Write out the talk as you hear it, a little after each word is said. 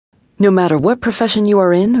No matter what profession you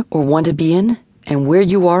are in or want to be in, and where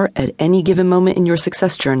you are at any given moment in your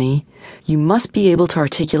success journey, you must be able to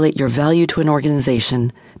articulate your value to an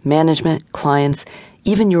organization, management, clients,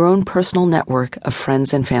 even your own personal network of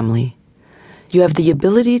friends and family. You have the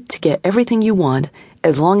ability to get everything you want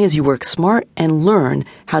as long as you work smart and learn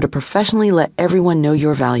how to professionally let everyone know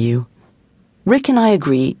your value. Rick and I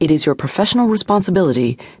agree it is your professional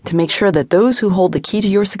responsibility to make sure that those who hold the key to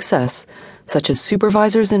your success, such as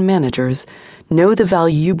supervisors and managers, know the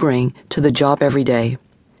value you bring to the job every day.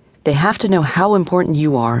 They have to know how important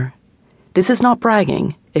you are. This is not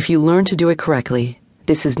bragging if you learn to do it correctly.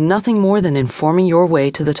 This is nothing more than informing your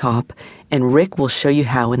way to the top, and Rick will show you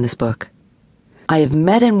how in this book. I have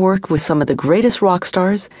met and worked with some of the greatest rock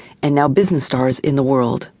stars and now business stars in the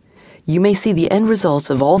world. You may see the end results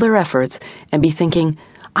of all their efforts and be thinking,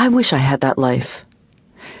 I wish I had that life.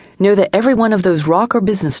 Know that every one of those rock or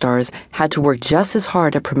business stars had to work just as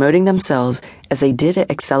hard at promoting themselves as they did at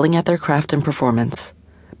excelling at their craft and performance.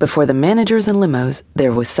 But for the managers and limos,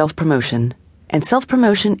 there was self-promotion. And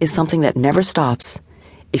self-promotion is something that never stops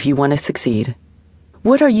if you want to succeed.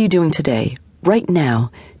 What are you doing today, right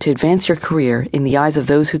now, to advance your career in the eyes of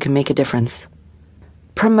those who can make a difference?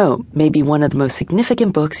 Promote may be one of the most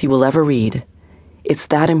significant books you will ever read. It's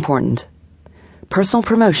that important. Personal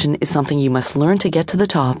promotion is something you must learn to get to the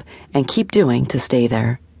top and keep doing to stay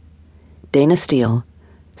there. Dana Steele,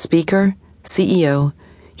 speaker, CEO,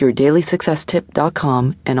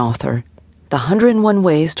 yourdailysuccesstip.com, and author. The 101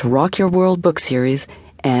 Ways to Rock Your World book series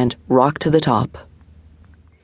and Rock to the Top.